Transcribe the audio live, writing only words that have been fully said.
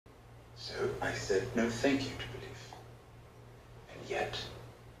So I said no thank you to belief. And yet,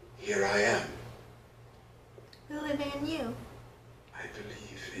 here I am. Believing in you. I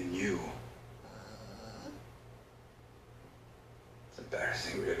believe in you. It's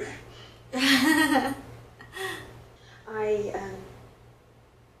embarrassing, really. I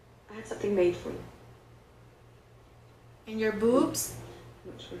had something made for you. And your boobs?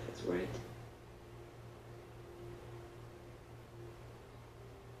 I'm not sure if it's right.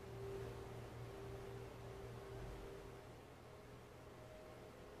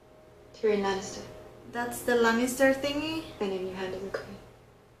 Tyrion Lannister. That's the Lannister thingy? My name you hand in the queen.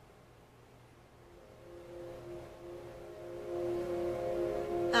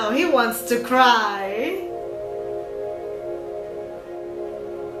 Oh, he wants to cry.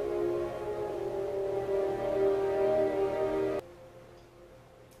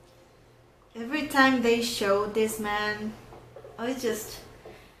 Every time they show this man, I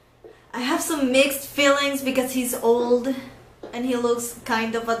have some mixed feelings because he's old and he looks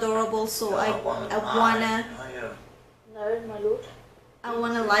kind of adorable, so I wanna No, my lord. I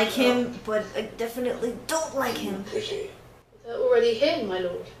wanna like him, but I definitely don't like him. They're already here, my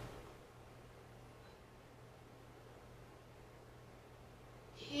lord.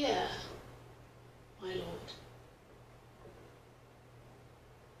 Here, my lord.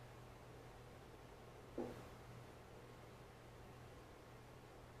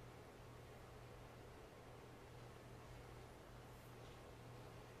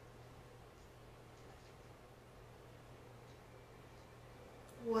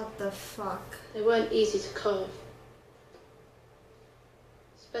 What the fuck? They weren't easy to carve.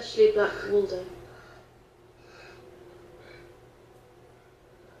 Especially Black Waldo.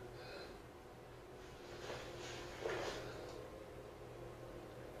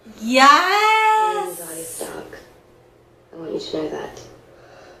 Yes! Arya Stark, I want you to know that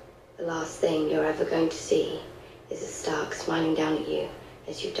the last thing you're ever going to see is a Stark smiling down at you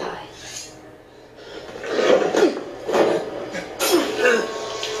as you die.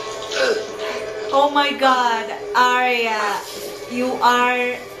 Oh my god, Arya, you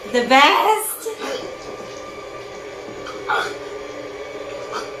are the best!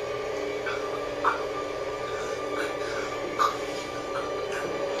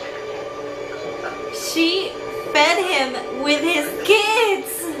 She fed him with his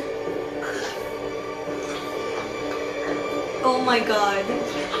kids! Oh my god.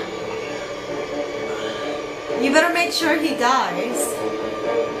 You better make sure he dies.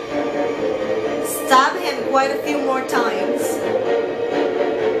 Stab him quite a few more times.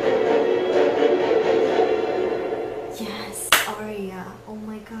 Yes, Arya. Oh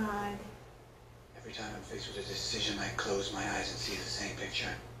my god. Every time I'm faced with a decision, I close my eyes and see the same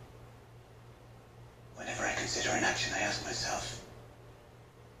picture. Whenever I consider an action, I ask myself,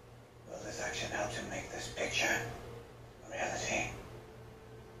 will this action help to make this picture a reality?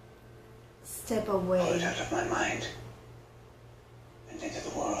 Step Pull it away. out of my mind and into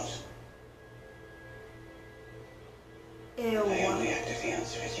the world. Ew. I only act if the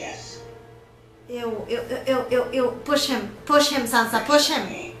answer is yes. Ew, ew, ew, ew, ew. Push him. Push him, Sansa. Push him.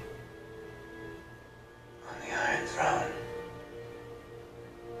 Me on the Iron Throne.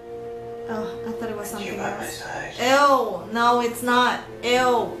 Oh, I thought it was You something by my else. side. Ew. No, it's not.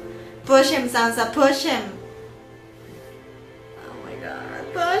 Ew. Push him, Sansa. Push him. Oh my god.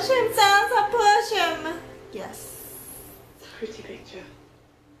 Push him, Sansa. Push him. Yes. It's a pretty picture.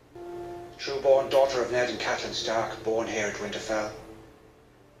 True-born daughter of Ned and Catelyn Stark, born here at Winterfell.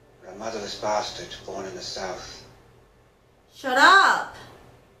 Or a motherless bastard, born in the south. Shut up.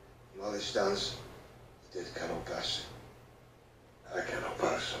 All this does, did cannot pass. I cannot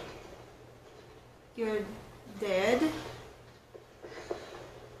pass. You're dead?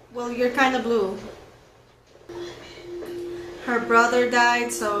 Well, you're kind of blue. Her brother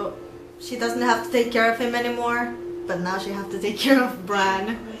died, so she doesn't have to take care of him anymore. But now she has to take care of Bran.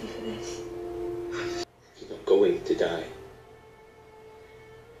 I'm ready for this. You're not going to die.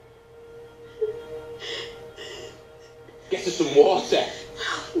 Get us some water.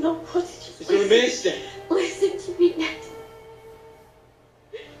 No, what did you Is there a minister? Listen to me, Ned.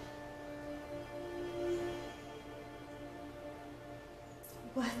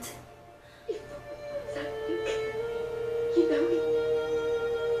 What? You know it.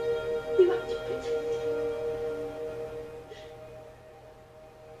 You have to protect it.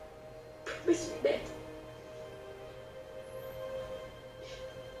 Promise me, Ned.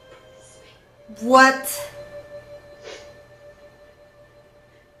 Promise me. What?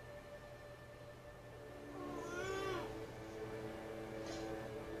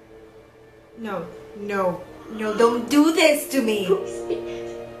 No, no, no, don't do this to me. Promise me, Ned.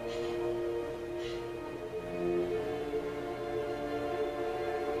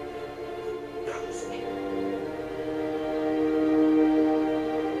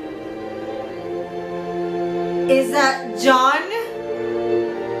 Is that John?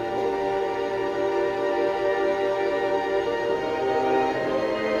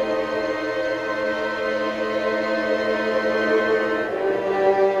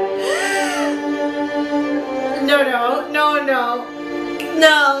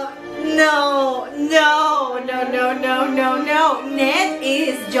 No. Ned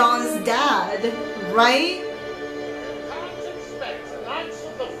is John's dad, right? Can't expect the Knights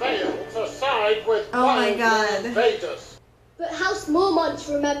of the Vale to side with Oh my wildly God. invaders. But House Mormont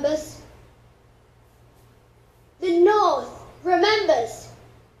remembers. The North remembers.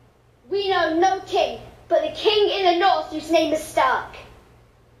 We know no king, but the king in the North whose name is Stark.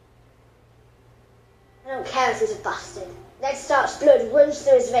 I don't care if he's a bastard. Ned Stark's blood runs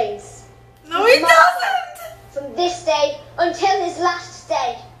through his veins. No, he doesn't! From this day until his last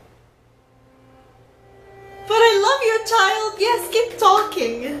day. But I love you, child. Yes, keep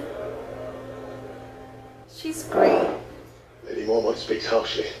talking. She's great. Lady Mormont speaks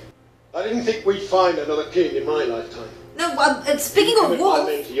harshly. I didn't think we'd find another king in my lifetime. No, speaking of Wolf,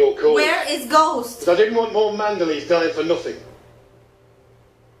 To your cause. where is Ghost? But I didn't want more Mandaleys dying for nothing.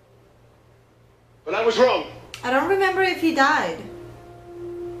 But I was wrong. I don't remember if he died.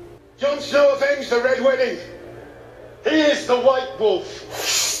 Jon Snow avenged the Red Wedding. He is the White Wolf.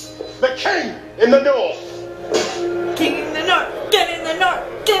 The king in the North. King in the North! Get in the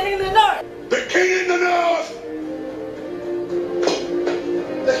North! Get in the North! The king in the North.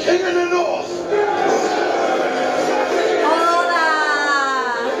 The king in the North. Hola!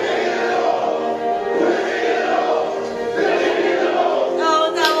 Oh,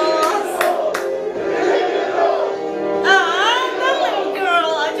 that was... that little girl,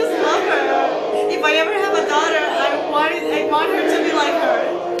 I just love her. If I ever have a daughter, I want her to be like her.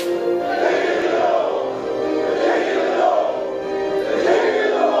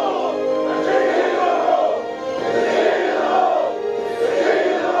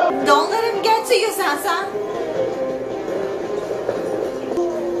 Don't let him get to you, Sansa.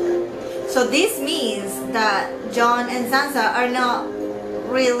 So this means that Jon and Sansa are not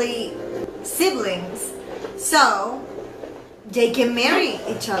really siblings. So they can marry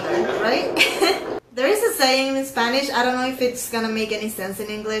each other, right? There is a saying in Spanish, I don't know if it's gonna make any sense in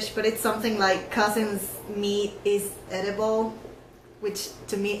English, but it's something like cousins' meat is edible, which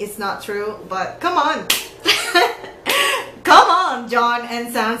to me is not true, but come on. Come on, Jon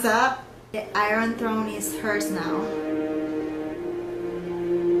and Sansa. The Iron Throne is hers now.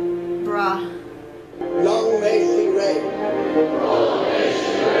 Bruh. Long may she reign. Long may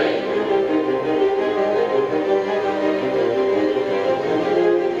she reign.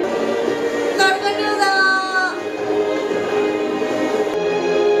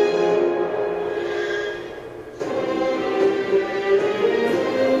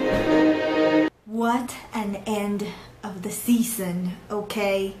 What an end of the season,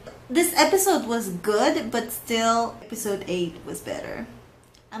 okay? This episode was good, but still episode 8 was better.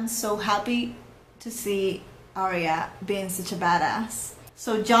 I'm so happy to see Arya being such a badass.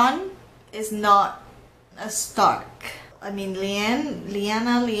 So Jon is not a Stark. I mean,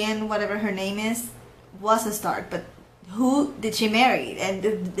 Lyanna, whatever her name is, was a Stark, but who did she marry? And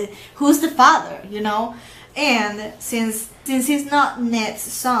who's the father, you know? And since he's not Ned's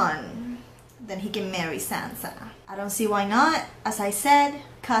son, then he can marry Sansa. I don't see why not. As I said,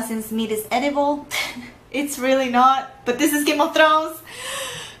 cousins' meat is edible. It's really not, but this is Game of Thrones.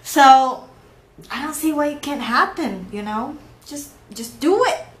 So I don't see why it can't happen, you know? Just do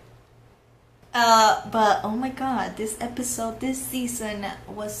it. But oh my god, this episode, this season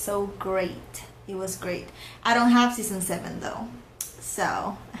was so great. It was great. I don't have season 7 though,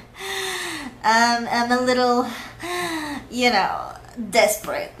 so I'm a little, you know,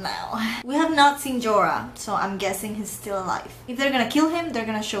 desperate now. We have not seen Jorah, so I'm guessing he's still alive. If they're gonna kill him, they're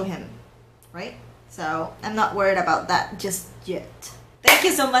gonna show him, right? So I'm not worried about that just yet. Thank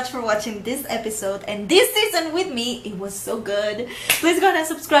you so much for watching this episode and this season with me. It was so good. Please go ahead and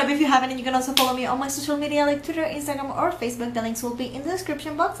subscribe if you haven't, and you can also follow me on my social media like Twitter, Instagram, or Facebook. The links will be in the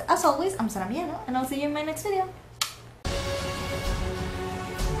description box. As always, I'm Sora Miyano, and I'll see you in my next video.